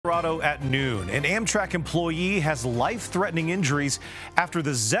Colorado at noon. An Amtrak employee has life-threatening injuries after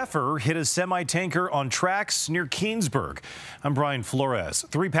the Zephyr hit a semi-tanker on tracks near Keansburg. I'm Brian Flores.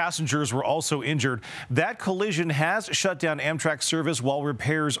 3 passengers were also injured. That collision has shut down Amtrak service while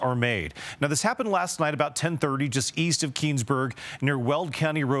repairs are made. Now, this happened last night about 10:30 just east of Keansburg near Weld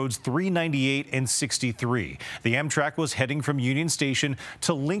County Roads 398 and 63. The Amtrak was heading from Union Station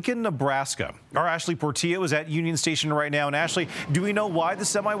to Lincoln, Nebraska. Our Ashley Portillo is at Union Station right now. And Ashley, do we know why the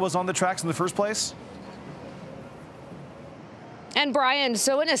semi was on the tracks in the first place? And Brian,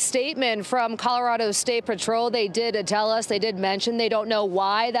 so in a statement from Colorado State Patrol, they did mention they don't know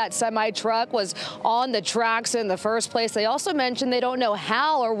why that semi-truck was on the tracks in the first place. They also mentioned they don't know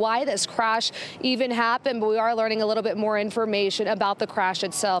how or why this crash even happened, but we are learning a little bit more information about the crash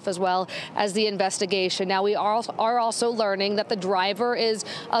itself as well as the investigation. Now, we are also learning that the driver is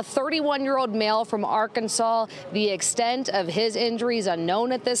a 31-year-old male from Arkansas. The extent of his injuries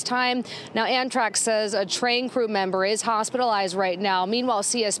unknown at this time. Now, Amtrak says a train crew member is hospitalized right now. Meanwhile,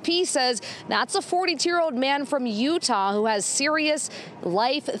 CSP says that's a 42-year-old man from Utah who has serious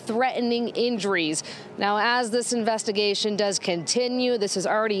life-threatening injuries. Now, as this investigation does continue, this is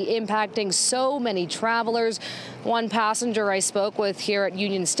already impacting so many travelers. One passenger I spoke with here at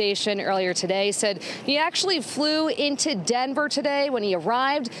Union Station earlier today said he actually flew into Denver today. When he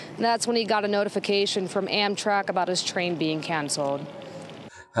arrived, that's when he got a notification from Amtrak about his train being canceled.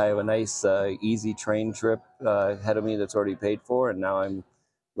 I have a nice, easy train trip ahead of me that's already paid for, and now I'm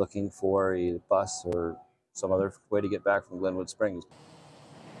looking for a bus or some other way to get back from Glenwood Springs.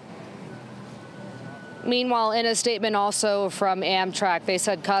 Meanwhile, in a statement also from Amtrak, they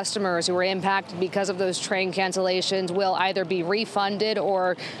said customers who were impacted because of those train cancellations will either be refunded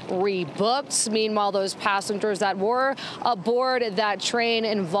or rebooked. Meanwhile, those passengers that were aboard that train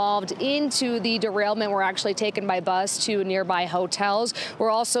involved into the derailment were actually taken by bus to nearby hotels.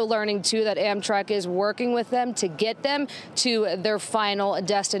 We're also learning, too, that Amtrak is working with them to get them to their final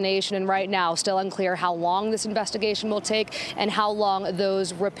destination. And right now, still unclear how long this investigation will take and how long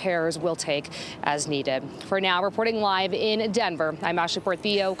those repairs will take as needed. For now, reporting live in Denver, I'm Ashley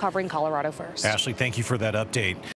Portillo covering Colorado First. Ashley, thank you for that update.